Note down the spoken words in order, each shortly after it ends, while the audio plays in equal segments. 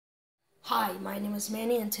Hi, my name is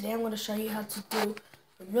Manny, and today I'm going to show you how to do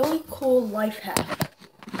a really cool life hack.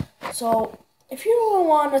 So, if you don't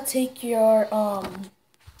want to take your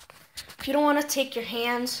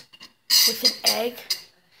hands with an egg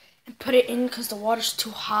and put it in because the water's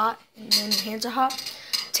too hot and then your hands are hot,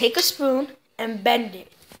 take a spoon and bend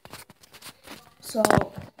it. So,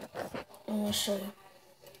 I'm going to show you.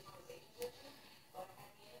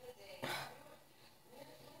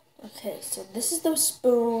 Okay, so this is the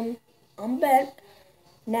spoon unbent.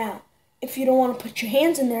 Now, if you don't want to put your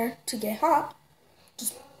hands in there to get hot,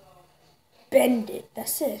 just bend it.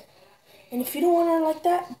 That's it. And if you don't want it like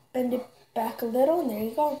that, bend it back a little, and there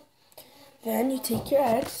you go. Then you take your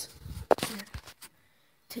eggs. Here.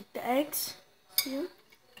 Take the eggs here,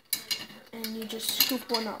 and you just scoop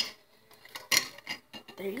one up.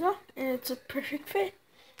 There you go. And it's a perfect fit.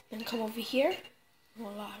 Then come over here.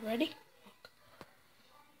 Voila, ready?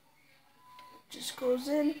 Just goes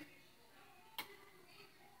in.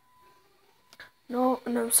 No,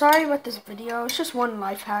 sorry about this video. It's just one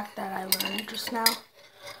life hack that I learned just now.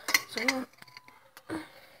 So yeah.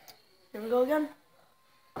 Here we go again.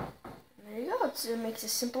 There you go. It makes it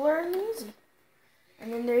simpler and easy.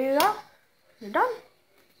 And then there you go. You're done.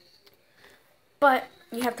 But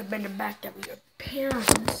you have to bend it back that way your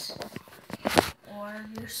parents or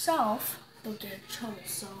yourself don't get in trouble.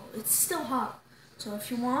 So it's still hot. So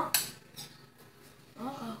if you want,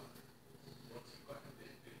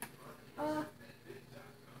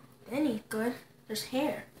 any good. There's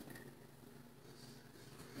hair.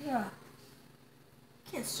 Yeah.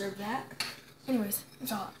 Can't serve that. Anyways,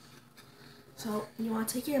 it's hot. So you want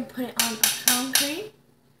to take it and put it on a concrete.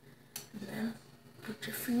 And then put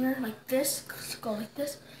your finger like this. Go like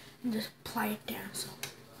this. And just apply it down. So.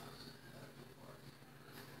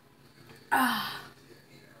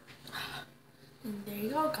 And there you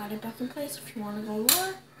go. Got it back in place. If you want to go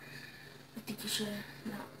lower, I think you should.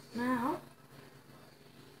 Now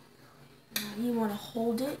you want to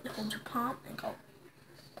hold it, hold your palm, and go.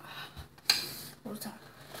 Hold it down.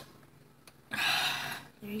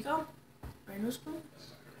 There you go. Brand new spoon.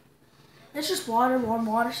 It's just water, warm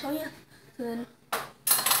water, so yeah. So then,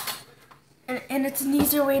 and it's an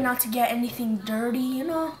easier way not to get anything dirty, you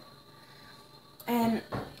know. And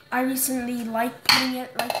I recently like putting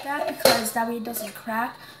it like that because that way it doesn't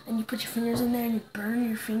crack, and you put your fingers in there and you burn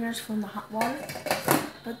your fingers from the hot water.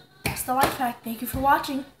 But that's the life hack. Thank you for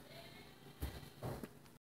watching.